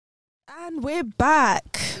And we're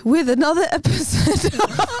back with another episode.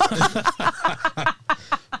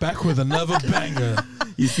 Back with another banger.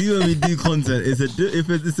 You see, when we do content, it's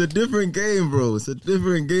a different game, bro. It's a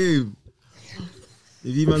different game.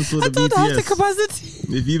 If you man saw the I don't have the BTS,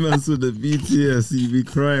 capacity. if you man saw the BTS, you'd be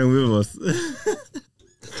crying with us.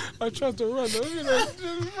 I tried to run.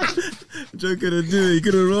 Joe couldn't do it. He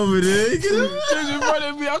couldn't run with it. in front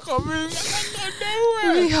of me. I can't move.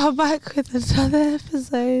 We are back with another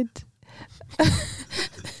episode.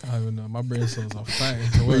 I don't know. My brain cells are fighting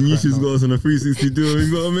to work When you right just now. got us on a 360 do,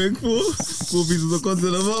 we got to make four pieces of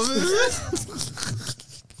content about it.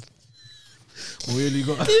 We only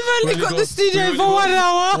got. You've only got the studio for 1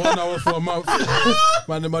 hour. 1 hour for a month.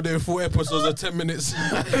 Man, am I doing 4 episodes of 10 minutes?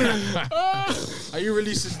 Are you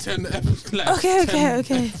releasing 10 episodes? Like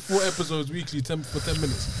Okay. 4 episodes weekly, for 10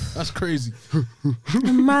 minutes. That's crazy.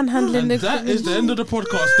 Manhandling And the that is the end of the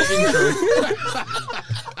podcast. The intro.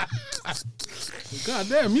 God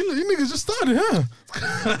damn, you niggas just started, huh?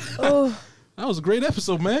 Oh, That was a great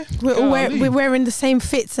episode, man. we're wearing the same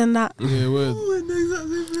fits and that. Yeah, we're.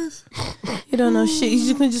 You don't know shit.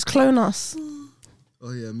 You can just clone us.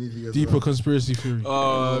 Oh yeah, me forget. Deeper conspiracy theory.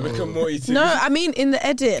 Rick and Morty too. No, I mean in the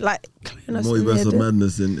edit, like clone us in the Multiverse of edit.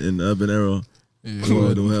 madness in Urban Era. Yeah,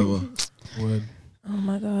 Word or whatever. word. Oh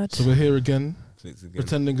my god. So we're here again,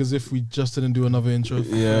 pretending as if we just didn't do another intro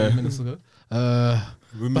 5 minutes ago.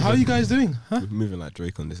 But how are you guys doing? Huh? We're moving like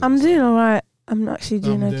Drake on this. I'm episode. doing alright. I'm actually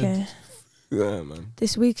doing I'm okay. dead. Yeah, man.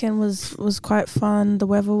 This weekend was quite fun. The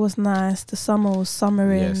weather was nice. The summer was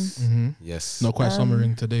summering. Yes. Mm-hmm. Yes. Not quite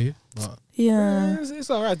summering today, but Yeah, It's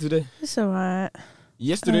alright today. it's alright.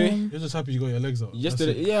 Yesterday. you're just happy you got your legs up.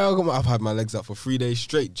 Yesterday. Yeah, I've had my legs up for 3 days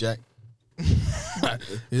straight, Jack. Yeah,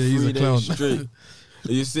 he's 3 a clown. days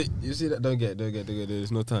straight. You see that? Don't get.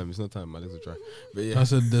 There's no time. My legs are dry. But yeah. I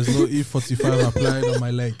said there's no E45 applied on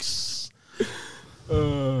my legs. But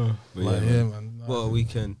Like, yeah, yeah, man. man. What a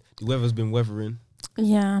weekend. The weather's been weathering,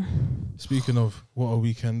 Yeah. Speaking of what a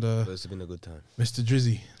weekend, but it's been a good time. Mr.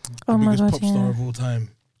 Drizzy, Oh the my biggest god. pop star Yeah. of all time,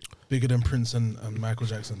 bigger than Prince and Michael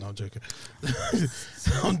Jackson. No, I'm joking.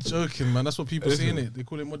 I'm joking, man. That's what people say in it. They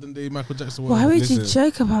call it modern day Michael Jackson. Why would you Listen.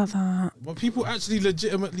 joke about that? But people actually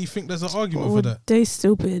legitimately think there's an argument Or for that. they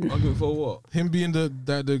stupid. Argument for what? Him being the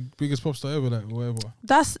biggest pop star ever, like whatever.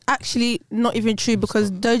 That's actually not even true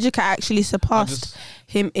because Doja Cat actually surpassed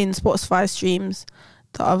him in Spotify streams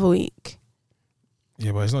the other week.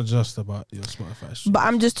 Yeah, but it's not just about your Spotify stream. But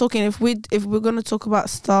I'm just talking if we're gonna talk about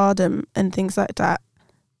stardom and things like that.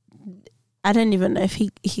 I don't even know if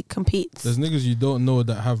he competes. There's niggas you don't know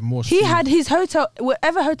that have more. He streams. had his hotel,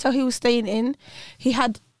 whatever hotel he was staying in, he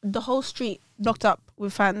had the whole street blocked up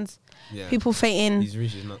with fans. Yeah. People fainting. He's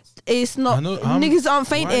reached his nuts. It's not I know, niggas aren't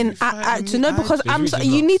why fainting. you fighting To me? know because It's really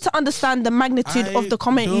you nuts. need to understand the magnitude of the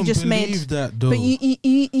comment you just made. believe that though. But you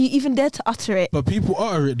even dare to utter it. But people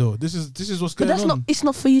utter it though. This is what's But going that's on. not. It's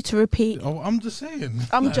not for you to repeat. Oh, I'm just saying.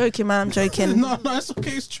 I'm joking, man. I'm joking. No, it's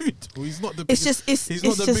okay. It's true. He's not the. It's biggest, just. He's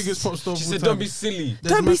It's not the just, biggest pop star of She all said, time. "Don't be silly."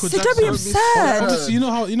 There's Don't be Michael don't be Jackson. absurd. Honestly, you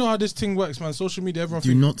know how this thing works, man. Social media, everyone. Do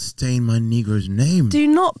thinks, not stain my Negro's name. Do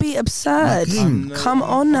not be absurd. My king. Come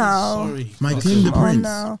on now. Sorry. My God, king, the Come on prince.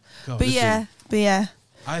 now. God, But listen, yeah.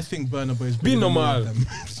 I think Burna Boy is Be bigger than all normal.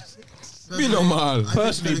 of them. Be normal.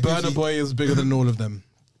 Personally, Burna Boy is bigger than all of them.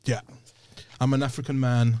 Yeah, I'm an African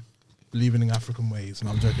man, believing in African ways, and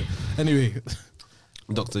I'm joking. Anyway,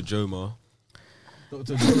 Dr. Joma.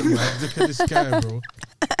 Dr. Joe, man, look at this guy, bro.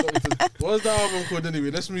 What's that album called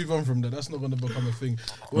anyway? Let's move on from that. That's not going to become a thing.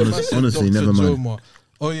 What if I said Honestly, Dr. never mind. Joma?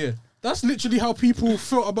 Oh yeah, that's literally how people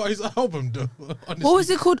felt about his album, though. Honestly. What was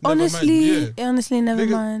it called? Never mind, Honestly, yeah. honestly, never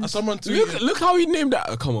Nigga, mind. Someone tweeted. Look how he named that.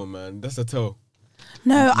 Oh, come on, man. That's a tell.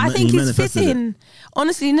 No, I think he it's manifested it. fitting.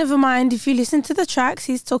 Honestly, never mind. If you listen to the tracks,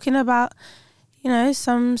 he's talking about,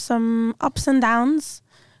 some ups and downs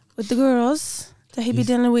with the girls that he be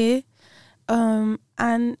dealing with,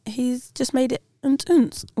 and he's just made it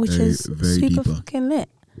which Very- is very super deeper. fucking lit.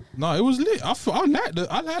 No, it was lit.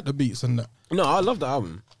 I like the beats and that. No, I love the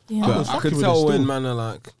album. Yeah. I But was I fucking could with tell it when still. man are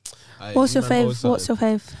like. What's your man, fave? What's your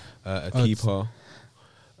fave? A keeper.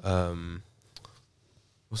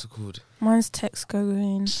 What's it called? Mine's Tex Go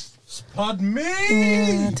Green. Pardon me.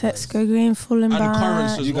 Yeah, Tex Go Green, Falling And Back.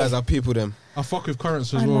 Currents as You guys well. are people them. I fuck with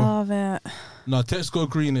Currents as I well. love it. No, Tesco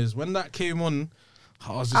Green is when that came on.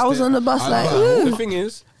 I was, just I was there. on the bus like, The ooh. thing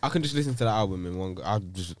is, I can just listen to that album in one go. I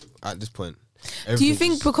just at this point. Do you everything's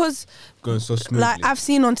think just because going so smoothly? like I've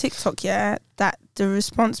seen on TikTok, yeah, that the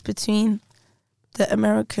response between the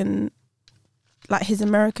American, like his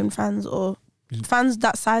American fans or fans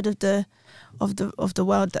that side of the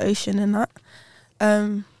world, the ocean and that,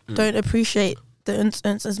 don't appreciate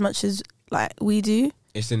the as much as like we do,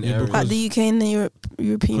 It's in Yeah, areas. like the UK and the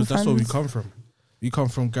European Because that's where we fans. come from. We come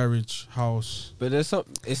from garage, house. But there's some.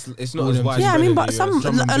 It's All not as them widespread. Yeah, I mean, in but the some US.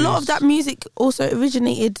 Drum and a lot of bass. that music also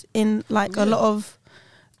originated in like a lot of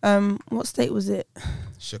what state was it?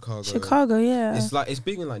 Chicago. Chicago, yeah. It's like it's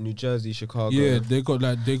big in like New Jersey, Chicago. Yeah, they got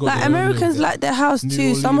Like their own Americans little- like their house New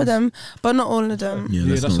too, some of Orleans. them, but not all of them. Yeah,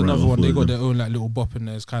 Yeah, that's not another right one. They off got with their them. own like little bop in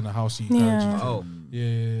there. It's kind of housey. Yeah. garagey. Oh, Yeah, yeah,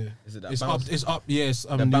 yeah. is it that It's bounce? up. It's up. Yes,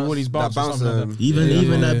 That New bounce- Orleans that bounce or bounce, something like that. Even Yeah,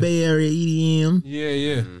 even yeah, that Bay Area EDM Yeah,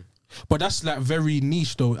 yeah. Mm. But that's like very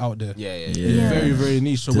niche though out there. Yeah, yeah, Yeah. yeah. Yeah. Very, very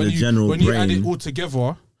niche. So To when the you general when you add brain. it all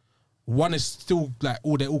together, one is still like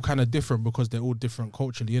they're all kind of different because they're all different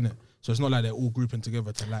culturally, innit? So it's not like they're all grouping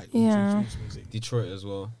together to like Yeah. music. Detroit as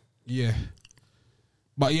well. Yeah.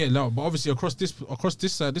 But yeah, no, but obviously across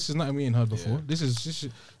this side, this is nothing we ain't heard before. Yeah. This is This, you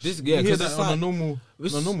yeah, hear because that it's on a like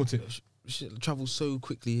normal tip. shit travels so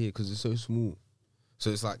quickly here because it's so small. So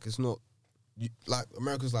it's like it's not like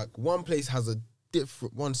America's like one place has a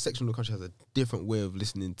different one section of the country has a different way of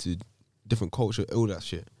listening to different culture, all that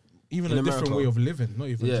shit. Even in a different America. way of living, not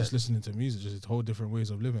even Yeah. just listening to music, just whole different ways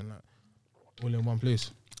of living, like all in one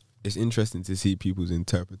place. It's interesting to see people's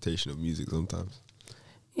interpretation of music sometimes.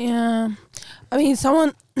 Yeah, I mean,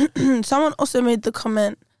 someone also made the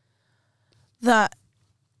comment that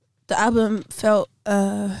the album felt.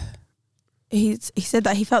 He said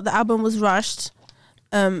that he felt the album was rushed,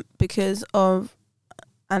 because of,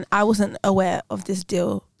 and I wasn't aware of this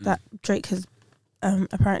deal that Drake has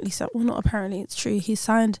apparently signed. Well, not apparently, it's true. He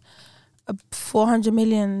signed a $400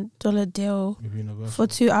 million deal With Universal. for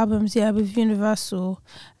 2 albums, yeah, with Universal.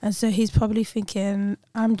 And so he's probably thinking,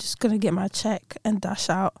 I'm just going to get my check and dash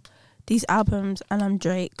out these albums, and I'm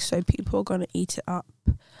Drake, so people are going to eat it up.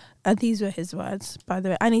 And these were his words, by the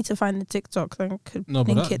way. I need to find the TikTok and could No,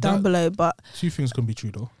 but link it down that- below. But, Two things can be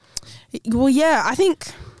true though. well, yeah, I think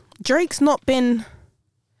Drake's not been...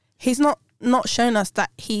 He's not shown us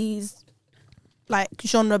that he's, like,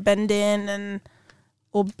 genre bending and...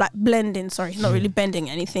 Or like blending, sorry, not really bending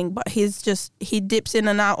anything, but he dips in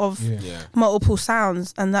and out of Yeah. Yeah. multiple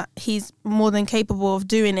sounds, and that he's more than capable of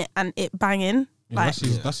doing it and it banging. Yeah, Like,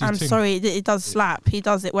 that's his I'm thing. sorry, it does slap. He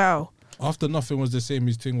does it well. After Nothing Was the Same,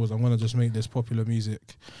 his thing was, I'm going to just make this popular music.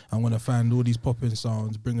 I'm going to find all these popping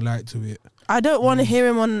sounds, bring light to it. I don't want to hear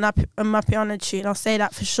him on my piano tune. I'll say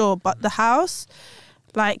that for sure. But the house,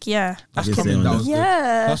 like, yeah, That's Just coming. saying That that. was good.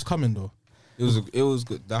 yeah, That's coming though. It was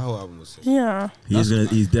good. That whole album was sick. yeah. He's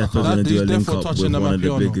definitely gonna do a he's link definitely up touching with on one my of the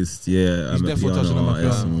piano. biggest, yeah, He's definitely touching on my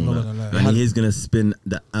artists piano, and not all gonna that. lie. And he's gonna spin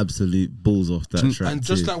the absolute balls off that track And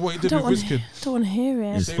just too. like what he I did don't with want Wizkid. to hear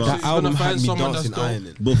it. It's Same fun. shit, That he's gonna album find had me someone that's dancing, dope.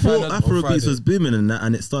 ironing. Before Find on Afrobeats Friday. was booming and that,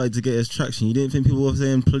 and it started to get its traction, you didn't think people were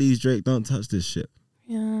saying, "Please, Drake, don't touch this shit."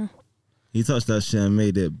 Yeah, He touched that shit and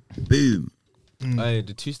made it boom. Hey,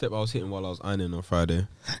 the 2-step I was hitting while I was ironing on Friday.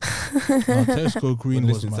 Tesco Green When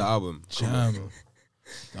was listening to the my album. jam.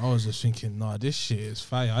 I was just thinking, nah, this shit is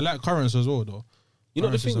fire. I like Currents as well though. You know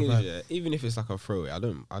the Currents is thing a is, vibe. yeah, even if it's like a throwaway, I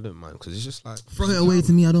don't mind because it's just like Throw it away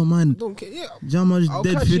to me, I don't I mind. don't care. Yeah, Jam I'll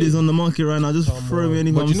dead catch food it. is on the market right now. Just throw it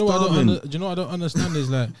anywhere. But I'm do you know what starving. do you know what I don't understand is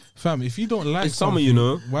like, fam, if you don't like It's summer, something, you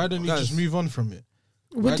know. why don't you Guys. just move on from it?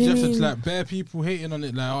 Why what do do you you have to mean? like bare people hating on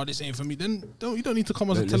it like, oh, this ain't for me? Then you don't need to come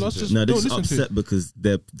and Don't tell listen us. to it. Just No, don't this is listen to it. upset because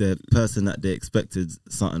the person that they expected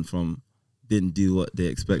something from didn't do what they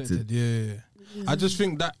expected. Yeah. I just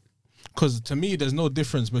think that because to me, there's no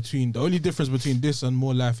difference between the only difference between this and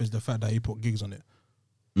More Life is the fact that he put gigs on it.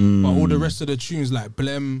 But all the rest of the tunes like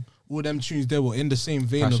Blem, all them tunes they were in the same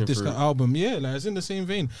vein Passion of this Fruit. album. Yeah, like it's in the same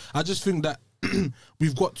vein. I just think that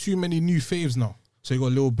we've got too many new faves now. So you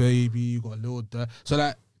got Lil Baby, you got Lil Durk. So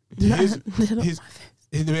like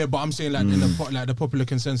yeah, but I'm saying like in the popular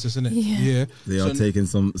consensus, innit? Yeah. They So are taking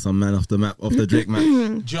some man off the map, off the Drake map. do you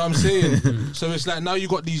know what I'm saying? So it's like now you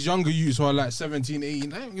got these younger youths who are like 17,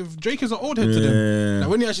 18. If Drake is an old head to them. Yeah. Like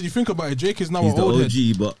when you actually think about it, Drake is now He's an the old head.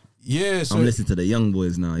 OG, but Yeah, so I'm listening to the young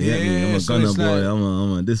boys now. You get me? I'm a so Gunna it's boy. like-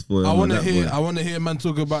 I'm a this boy. I I'm want a to that hear. boy. I want to hear man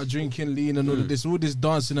talk about drinking lean and all this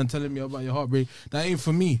dancing and telling me about your heartbreak. That ain't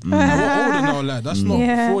for me. And we're older now, like that's not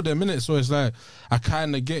Yeah. for them, innit? So it's like I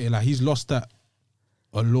kind of get it. Like he's lost that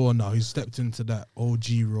allure now. He's stepped into that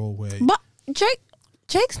OG role where But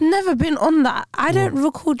Drake's never been on that. I don't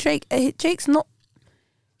recall Drake. Drake's not.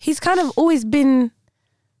 He's kind of always been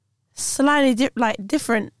slightly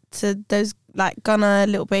different to those like Gunna,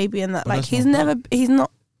 Little Baby, and that. But Like that's he's not never. He's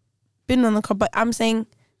not been on the club. But I'm saying,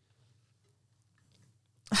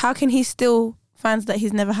 how can he still fans that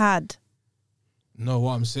he's never had? no.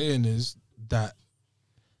 What I'm saying is that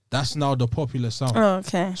that's now the popular sound. Oh,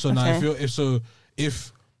 okay. So now okay.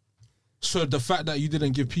 if So the fact that you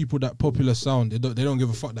didn't give people that popular sound, they don't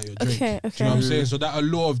give a fuck that you're Drake. Okay, Do you know what I'm saying? So that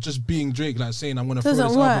allure of just being Drake, like saying I'm gonna throw Doesn't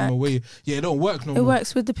this album work. away, it don't work no more. It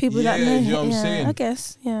works with the people that Yeah, know you know what I'm him. saying? I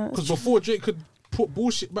guess. Yeah. Because before Drake could put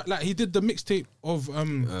bullshit back, like he did the mixtape of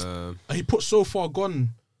he put So Far Gone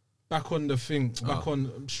back on the thing, back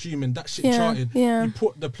on streaming. That shit Yeah, charted. yeah. He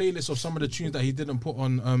put the playlist of some of the tunes that he didn't put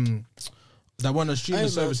on that one on streaming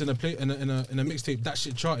service in a mixtape. That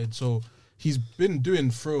shit charted. So he's been doing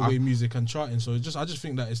throwaway music and charting. So I just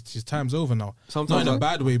think that his time's over now. Sometimes Not in a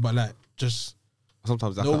bad way, but like just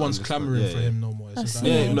sometimes no one's clamoring for him no more. It's just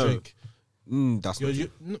like, Yeah, no. Drake. That's not true.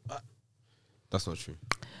 That's not true.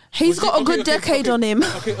 He's got a good decade on him.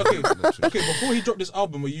 Okay. Before he dropped this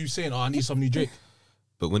album, were you saying, "Oh, I need some new Drake"?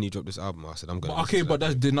 But when he dropped this album, I said I'm going.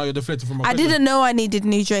 Now you're deflecting from my I question. didn't know I needed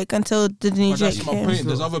new Drake until the new But Drake that's my came. point.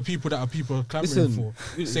 There's other people that are clamoring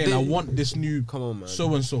for, saying, "I want this new Come on, man.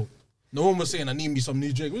 so and so." No one was saying, "I need me some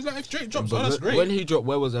new Drake." It was like, if Drake drops, But that's great. when he dropped,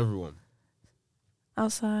 where was everyone?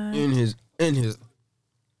 Outside. In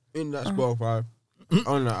that Spotify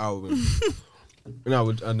on that album. and I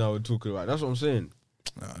would talk about. That's what I'm saying.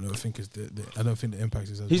 No, I don't think I don't think the impact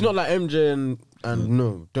is. He's not like MJ and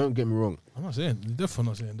no. Don't get me wrong. I'm not saying. Definitely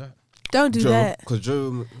not saying that. Don't do that. Because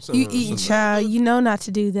Joe. You eating child. You know not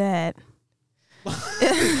to do that.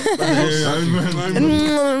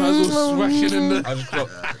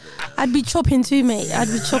 I'd be chopping too, mate. I'd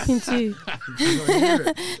be chopping too.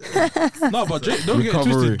 No, but Drake, don't get it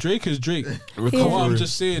twisted. Drake is Drake. Recovery. What I'm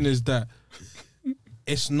just saying is that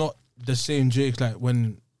it's not the same Drake like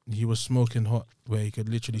when he was smoking hot, where he could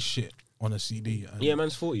literally shit on a CD. And Yeah,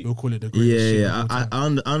 man's 40. we'll call it the greatest shit of all I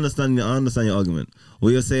time. understand your argument. What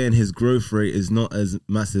you're saying, his growth rate is not as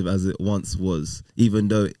massive as it once was, even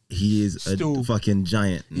though he is Still- a fucking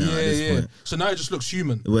giant now at this point. So now it just looks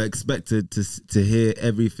human. We're expected to hear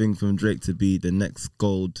everything from Drake to be the next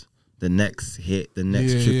gold, the next hit, the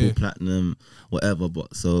next triple platinum, whatever.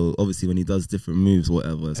 But so obviously when he does different moves,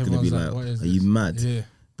 whatever, it's gonna be Everyone's like, what is are you this? mad? Yeah.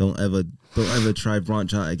 Don't ever try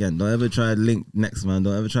branch out again. Don't ever try link next man.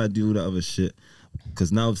 Don't ever try to do all that other shit.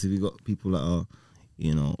 Because now obviously we got people that are,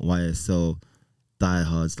 YSL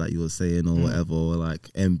diehards, like you were saying, or whatever, or like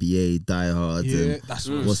NBA diehards. Yeah, and that's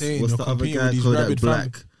what I'm saying. What's You're the other competing guy with these called? That rabid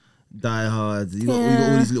Black diehards. We got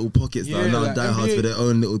Yeah. all these little pockets that Yeah, are now like diehards NBA for their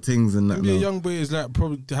own little things and that. NBA now. Youngboy is like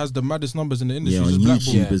probably has the maddest numbers in the industry. Yeah, on He's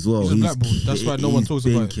YouTube blackballed. as well. He's a blackballed. That's why no one talks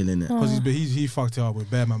been about it. killing it. Because he fucked it up with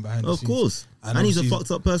Bearman behind the Of scenes. course. And And he's a obviously-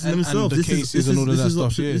 fucked up person and himself. the This cases is and all of that stuff,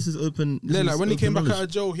 option- yeah. This is open. this Yeah, like is when he open came back knowledge. out of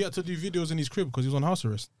jail, he had to do videos in his crib because he was on house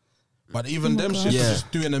arrest. But even them God. shits Yeah. was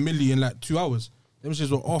just doing a milli in like 2 hours. Them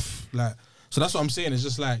shits were off. Like, so that's what I'm saying. It's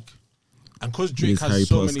just like, and because Drake His Harry has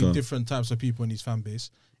so Potter many scar. different types of people in his fan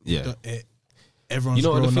base, Yeah. Everyone's You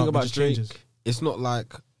know what the grown thing up, it about just Drake? changes. It's not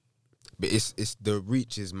like, but it's the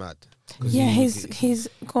reach is mad. 'Cause Yeah, he- he's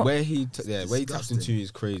got where he taps into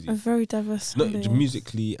is crazy. a very diverse. Not audience.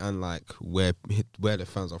 musically and like where the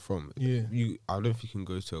fans are from. Yeah. I don't think you can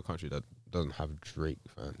go to a country that doesn't have Drake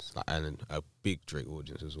fans, like, and a big Drake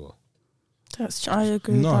audience as well. I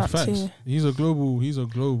agree with No, that facts. too. He's a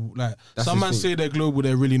global. Like That's some his man thing. say they're global,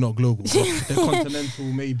 they're really not global. They're continental,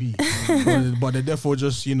 maybe, but they're therefore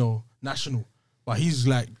just national. But he's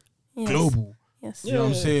like Yes. global. Yes. You know what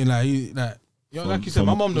I'm saying? Like like you said,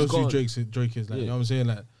 my mom knows who Drake is. Like, Yeah. you know what I'm saying?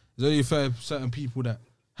 Like, there's only certain people that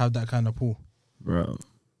have that kind of pull. Bro.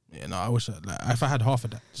 Yeah, no, I wish if I had half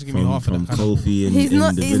of that, just give me half of From that. Kind of Kofi and He's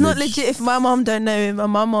not. the He's not village. legit. If my mom don't know him,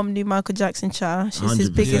 and my mom knew Michael Jackson, child, she's his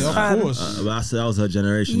 100%. biggest Yeah, fan. of course. But that was her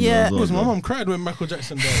generation. Yeah. as well, Because my bro. mom cried when Michael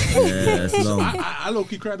Jackson died. Yeah, it's long. I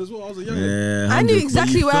low-key cried as well. I was a young. Yeah, I knew 100, but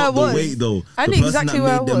exactly you where felt I was. The weight, though. I The knew person exactly that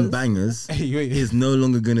where made I them was. bangers Hey, wait. is no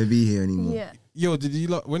longer gonna be here anymore. Yeah. Yo, did you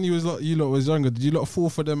lot when you lot was younger? Did you lot fall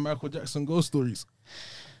for them Michael Jackson ghost stories?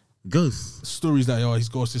 Ghost. Stories that his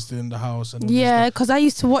ghost is still in the house and all Yeah, this because I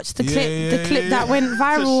used to watch the clip that went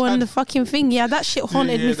viral on the fucking thing. Yeah, that shit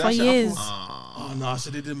haunted me for that shit, I years. thought, oh no,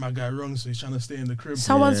 so they did my guy wrong, so he's trying to stay in the crib.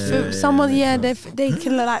 They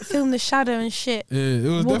can like film the shadow and shit. Yeah, it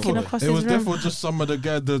was Walking definitely across it his was room. definitely just some of the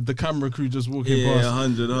guy, the camera crew just walking Yeah, past.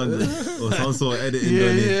 100. Or some sort of editing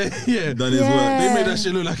Yeah. done his Yeah. work. They made that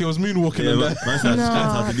shit look like it was moonwalking Yeah, and man, that. man said No.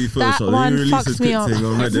 had to do That Photoshop. one He released fucks a me up. quick thing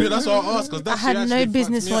on Reddit. That's what I asked because that I had shit no actually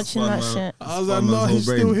business fucked me up. watching that shit. I was like, Spun my no, whole he's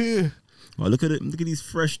still brain. here. Oh, look at it! Look at these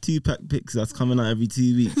fresh 2-pack pics that's coming out every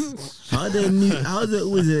 2 weeks. How is it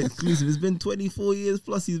always exclusive? It's been 24 years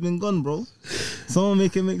plus. He's been gone, bro. Someone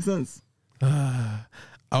make it make sense.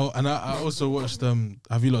 I also watched.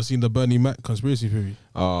 Have you not seen the Bernie Mac conspiracy theory?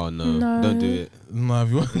 Oh no, No. don't do it. No,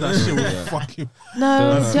 have you? That shit was fucking.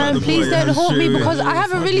 No, Don't please spoil it. don't haunt me Sure. because I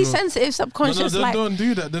have a really Fucking sensitive No, subconscious. Like, don't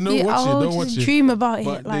do that. Don't yeah, watch it. I'll Don't watch just it. dream about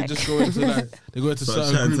But it. Like, they just go into they go into Start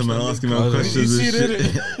certain chatting groups. to man, that asking make- man You questions seen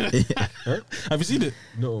and it? Have you seen it?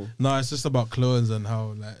 No. No, it's just about clones and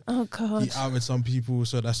how like oh god. he outed some people,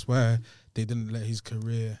 so that's why they didn't let his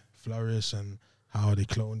career flourish and how they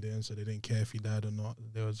cloned him, so they didn't care if he died or not.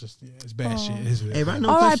 They was just it's bad shit. It's Hey, right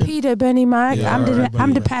now, R.I.P. to Bernie Mac. Yeah, I'm R.I.P. the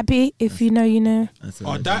Bernie. pappy. If you know, you know.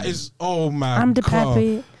 Oh, that is my I'm the God.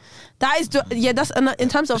 pappy. That is that's in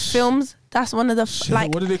terms of films. That's one of the Shit,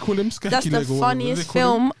 like. what do they call him? Skanky That's the leg or what do they funniest call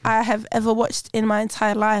him? film I have ever watched in my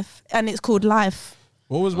entire life, and it's called Life.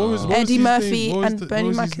 What was Eddie his Murphy name? What was and the- Bernie what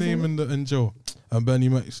was Mac his is name in in Joe and Bernie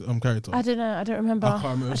Mac's character? I don't know. I don't remember. I can't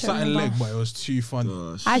remember. It was I don't something remember. leg, but it was too funny.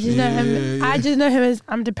 Gosh. I just know him. Yeah. I just know him as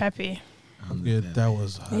I'm the peppy. Yeah, that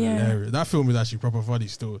was hilarious. That film is actually proper funny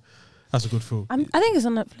still. That's a good film. I think it's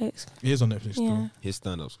on Netflix. It is on Netflix Yeah. still. His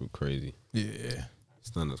stand-ups go crazy. Yeah.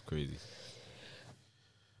 Stand-ups crazy.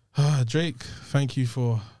 Drake, thank you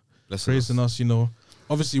for Bless praising us. You know,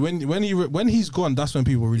 obviously when he's gone, that's when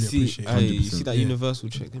people really See, appreciate. hey, it. you see that Yeah. Universal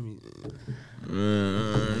check? Let me.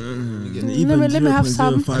 Let me have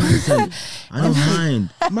some. 0.05%. I don't mind.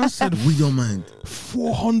 Man said We don't mind.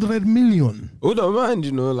 400 million. Oh, don't mind,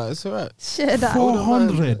 you know, like it's alright. Shit, that.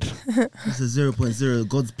 400. It's a 0.0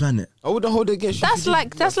 God's planet. I wouldn't hold it against you.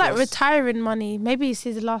 That's like retiring money. Maybe it's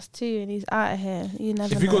his last two and he's out of here. You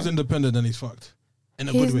never If he know. goes independent, then he's fucked. In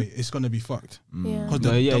a He's- good way, it's gonna be fucked. Yeah. Because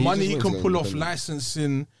No, yeah, the he money just he went can to pull off independent.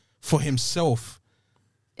 licensing for himself.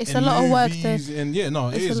 It's in a lot of work though. movies And yeah, no,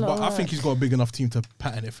 it It's a is. lot But of I think work. he's got a big enough team to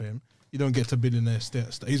patent it for him. You don't get to billionaire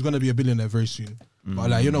status. He's gonna be a billionaire very soon. But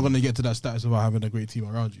like, you're not gonna get to that status without having a great team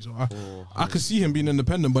around you. So I could see him being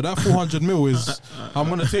independent. But that 400 mil is. I'm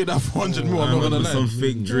gonna take that 400 mil. I'm I not gonna remember lie. some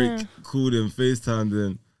fake Drake Yeah. called him FaceTime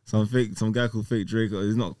then. Some guy called fake Drake.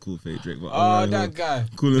 He's not called fake Drake, but Oh, that guy.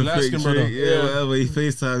 Call him The fake light-skinned Drake, brother. yeah, whatever. He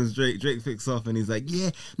FaceTimes Drake. Drake picks off and he's like, yeah,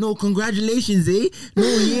 no, congratulations, eh? No,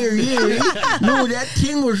 yeah. No, that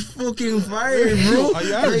thing was fucking fire, bro. Are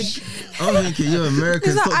you Irish? Like, I'm thinking, you're American.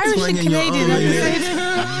 Is that Stop Irish and twanging your Canadian arm, at the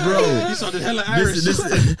yeah. Bro, You sounded hella Irish.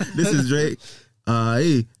 this is Drake.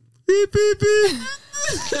 Hey. Beep, beep, beep.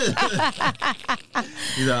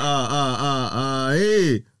 He's like,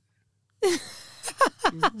 hey.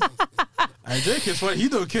 And Drake is funny. He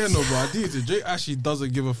don't care no, bro. I think Drake actually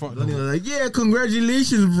doesn't give a fuck. And he No. was like, yeah,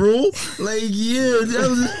 congratulations, bro. Like, yeah, that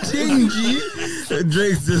was a thing, G. And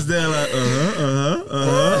Drake's just there like,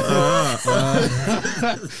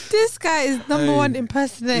 This guy is number one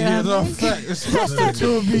impersonator. Yeah, no, fact. It's supposed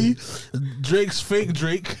to be Drake's fake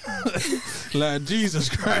Drake. Like, Jesus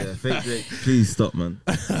Christ. Yeah, fake Drake. Please stop, man.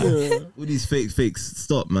 All these fakes,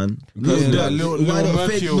 stop, man. Yeah, Lil that Durk. Lil Why not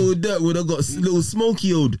fake Mercure. Lil Durk would have got little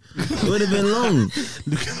smoky old? It would have been long.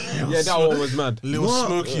 Yeah, that one was mad. Little What?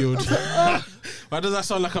 Smokey. Why does that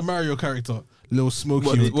sound like a Mario character? Little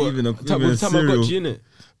Smokey. What? Even a Tamagotchi, cereal. innit?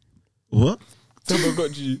 What?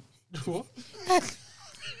 Tamagotchi. What?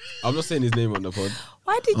 I'm not saying his name on the pod.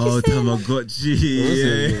 Why did you Oh, say that? Tamagotchi.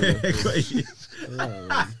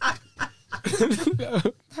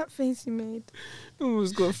 Yeah. That face you made?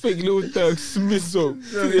 Almost got fake little Dirk Smith up.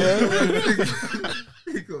 Yeah.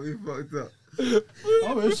 He got me fucked up.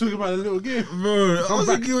 I was talking about a little game. Bro, I was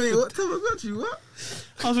like, wait, what Tamagotchi? What?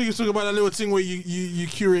 I was talking about that little thing where you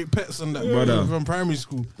curate pets and that Brother. from primary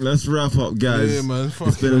school. Let's wrap up, guys. Yeah, man.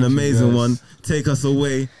 It's been an amazing guys. one. Take us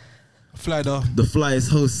away, Fly the the flyest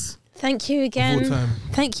hosts. Thank you full again. time.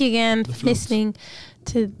 Thank you again for floats. listening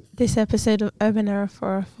to this episode of Urban Era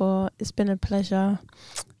 404. It's been a pleasure.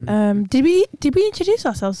 Did we introduce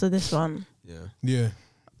ourselves to this one? Yeah. Yeah.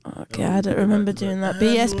 Okay, I don't remember doing that. But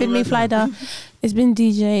yeah, it's been me, Flyda. It's been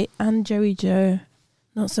DJ and Joey Joe,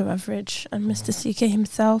 Not So Average, and Mr. CK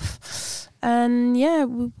himself. And yeah,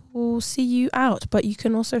 we will see you out. But you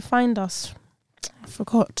can also find us. I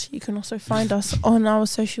forgot. You can also find us on our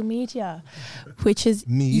social media, which is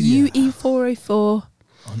Media. UE404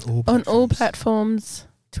 on all platforms. platforms: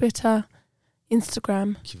 Twitter,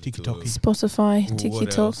 Instagram, TikTok. Spotify, What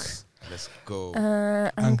TikTok, else? Let's go.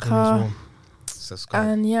 Anchor as Anchor, well. Subscribe.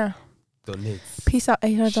 and yeah. Donate. Peace out,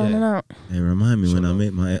 Asia, down Share. and out. Hey, remind me when I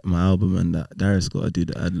Shut make my album and that Darius got to do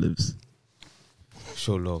the ad libs.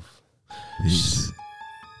 Show love. Peace.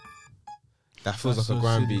 That feels That's like a so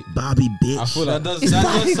grand silly. beat. Bobby bitch. I feel That like does sound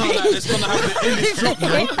like it's gonna have the illest drop, bro.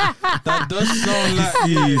 That does sound like.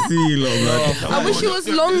 see, look, man. I wish it was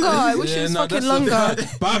longer. I wish it was fucking longer.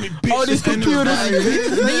 Bobby bitch. Oh, this computer.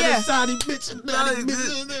 But yeah. Saudi bitch.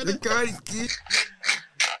 The Cardi-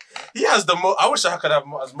 he has the most. I wish I could have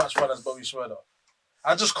as much fun as Bobby Schmurder.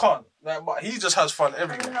 I just can't. Like, but he just has fun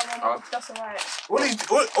everywhere. That's alright. All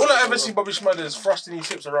I ever see Bobby Schmurder is thrusting his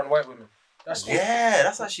hips around white women. That's it. Yeah,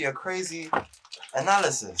 that's actually a crazy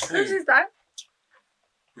analysis. Who's his dad?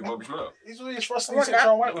 Bobby Schmurder. He's always thrusting his hips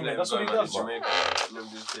around white women. That's what he does. Jamaica.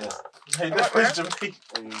 He definitely Jamaican.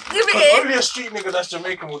 Give it Only a street nigga that's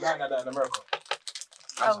Jamaican would act like that in America.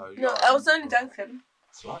 Oh, no, I was only joking.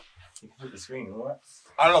 What? You can put the screen, what?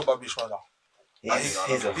 I love Bobby Schmurder. He's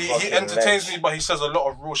a He fucking entertains leg. me, but he says a lot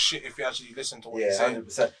of real shit if you actually listen to what he's Yeah, saying.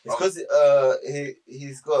 100%. It's because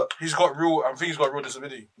he's got He's got real. I think he's got real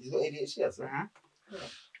disability. ADHD, yes, right? Mm-hmm.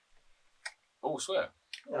 Oh, swear.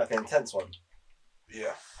 Yeah, like an intense one.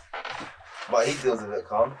 Yeah. But he deals with it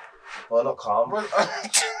calm. Well, not calm. Well,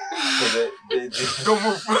 'Cause don't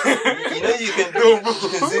move. you know you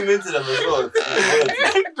can zoom into them as well. You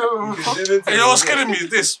can zoom into Hey, them what's as well. killing me is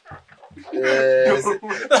this.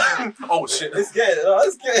 Oh shit. It's getting.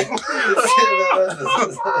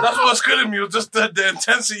 That's what's killing me. Was just the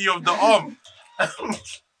intensity of the arm.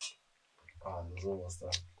 Oh, it was almost done.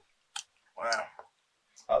 Wow.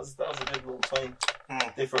 That was a good little tone.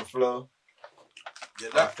 Mm. Different flow. Yeah,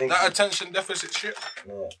 I think- that attention deficit shit.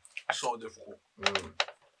 Yeah. So difficult. Mm.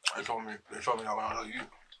 They told me that when I was like you,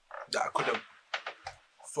 that I couldn't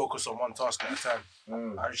focus on one task at a time.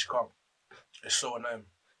 Mm. I actually can't. It's so annoying.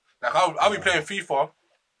 Like I'll be playing FIFA,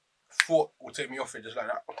 thought will take me off it just like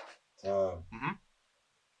that. Mhm.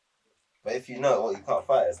 But if you know what you can't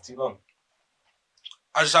fight, it's too long.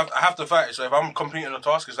 I have to fight it. So if I'm completing a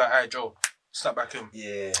task, it's like, alright, Joe, snap back in.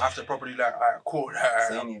 Yeah. I have to properly like, alright, cool.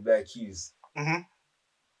 So you need bad cues.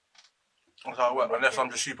 That's how I work. Unless I'm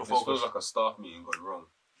just super This feels focused. like a staff meeting gone wrong.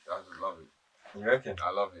 I just love it. You reckon?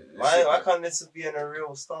 I love it. Why can't this be in a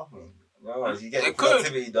real staff meeting? No, you get your It could.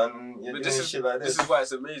 productivity done. You're But doing shit like this. This is why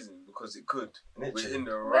it's amazing, because it could. Literally. We're in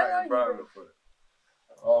the Where are right you? environment for it.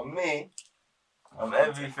 Oh, me? I'm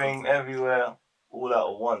everything, everywhere, all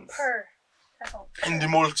at once. In the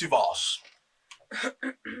multiverse.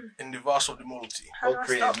 In the verse of the multi. God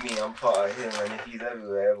created me, I'm part of him, and if he's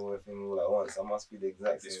everywhere, everything all at once, I must be the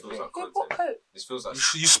exact This same feels thing. like What content. coat? This feels like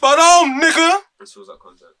You spot on, nigga! this feels like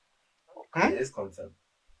content. It is content.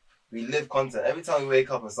 We live content. Every time we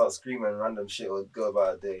wake up and start screaming random shit or go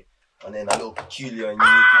about a day, and then a little peculiar and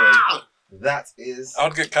unique way, that is I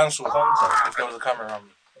would get cancelled content. if there was a camera around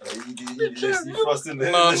me. You frost in the,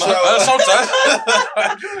 No, in the shower. sometimes.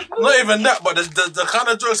 Not even that, but the kind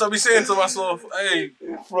of jokes I'll be saying to myself, hey,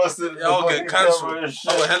 Frost in the I'll fucking get cancelled. camera I'm and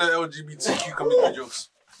shit. a hella LGBTQ community jokes.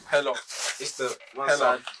 Hello. It's the one Hello.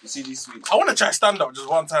 side. You see these sweets? I want to try stand up just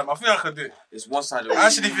one time. I think I could do it. It's one side of I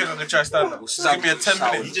actually think I could try stand up. Just give me a 10 You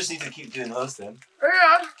minutes. just need to keep doing hosting,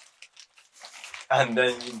 Yeah. and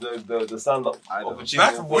then the stand up I don't- opportunity.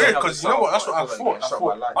 That's will weird follow. because you know what? That's what I thought. I Shut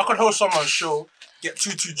thought my life. I could host someone's show, get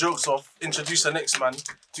two jokes off, introduce the next man,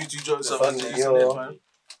 two jokes off, Suddenly introduce the next you're- man.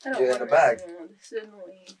 You're in the bag. This is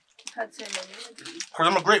annoying. I've had so many. Because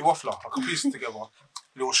I'm a great waffler. I can piece it together.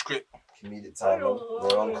 Little script. Comedic timing.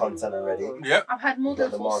 We're on content already. Yeah. I've had more You got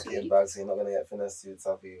than the 4 marketing sweets. bag, so you're not gonna get finessed too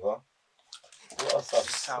tough either. What else up?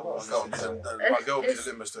 My What girl else be up? my girl be the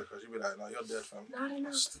litmus sticker. She'll be like, no, you're dead, fam. No, I don't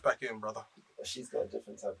know. Just back in, brother. She's got a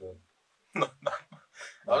different type of. No.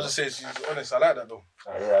 I was just saying, she's honest. I like that though.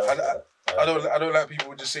 Yeah, I don't like people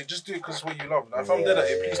who just say, just do it because it's what you love. Like, if I'm dead at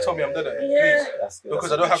it, please tell me I'm dead at it. Yeah. Please. That's good. Because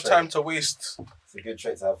That's I don't a good have trait. time to waste. It's a good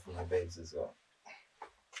trait to have from your babes as well.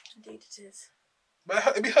 Indeed it is.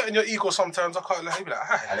 But it be hurting your ego sometimes. I can't like, be like,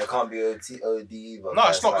 hi. And it can't be OD either. No,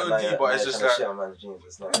 it's not like, OD, now you're- but now it's you're just trying to like- shit on man's jeans.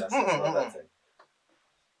 It's not that thing.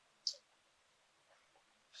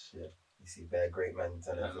 Shit. You see bare great men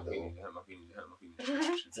turning into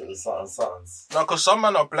little somethings. No, because some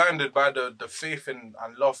men are blinded by the faith and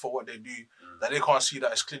love for what they do that they can't see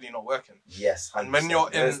that it's clearly not working. Yes. And when 100%. you're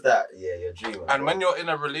in- There's that, yeah, you're dreaming. And bro. when you're in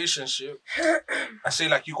a relationship, I say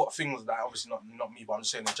like you got things that obviously not me, but I'm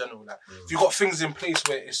just saying in general, like if you got things in place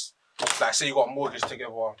where it's like say you got a mortgage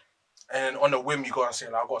together, and on a whim you go and say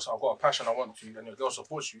like I've got a passion I want to, and your girl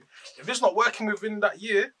supports you. If it's not working within that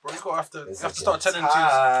year, bro, you have to start telling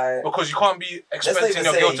you because you can't be expecting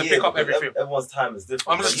your girl to pick up everything. Everyone's time is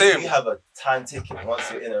different. I'm just But saying. You have a time ticking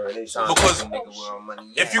once you're in a relationship. Because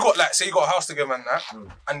if you got like say you got a house together and that,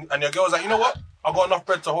 and your girl's like, you know what, I got enough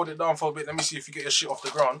bread to hold it down for a bit. Let me see if you get your shit off the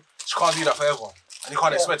ground. She can't do that forever, and you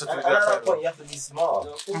can't expect her to do and that at that forever. point, you have to be smart.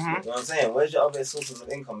 You know what I'm saying? Where's your other sources of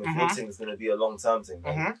income if your Mhm. thing is going to be a long term thing?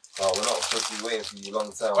 We're not supposed to be waiting for you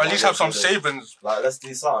long term. Or at least have some savings. Like, let's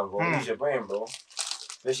do something, bro. Mm. Use your brain, bro.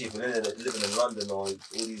 Especially if you're living in London or all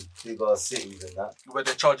these big ass cities and that. Where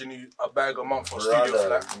they're charging you a bag a month for studio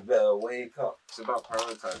Brother, flat. you better wake up. It's about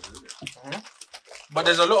prioritizing, isn't it? But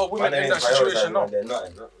there's a lot of women in that situation now.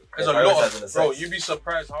 There's a lot of, bro, you'd be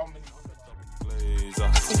surprised how many.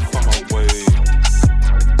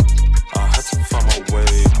 I had to find my way.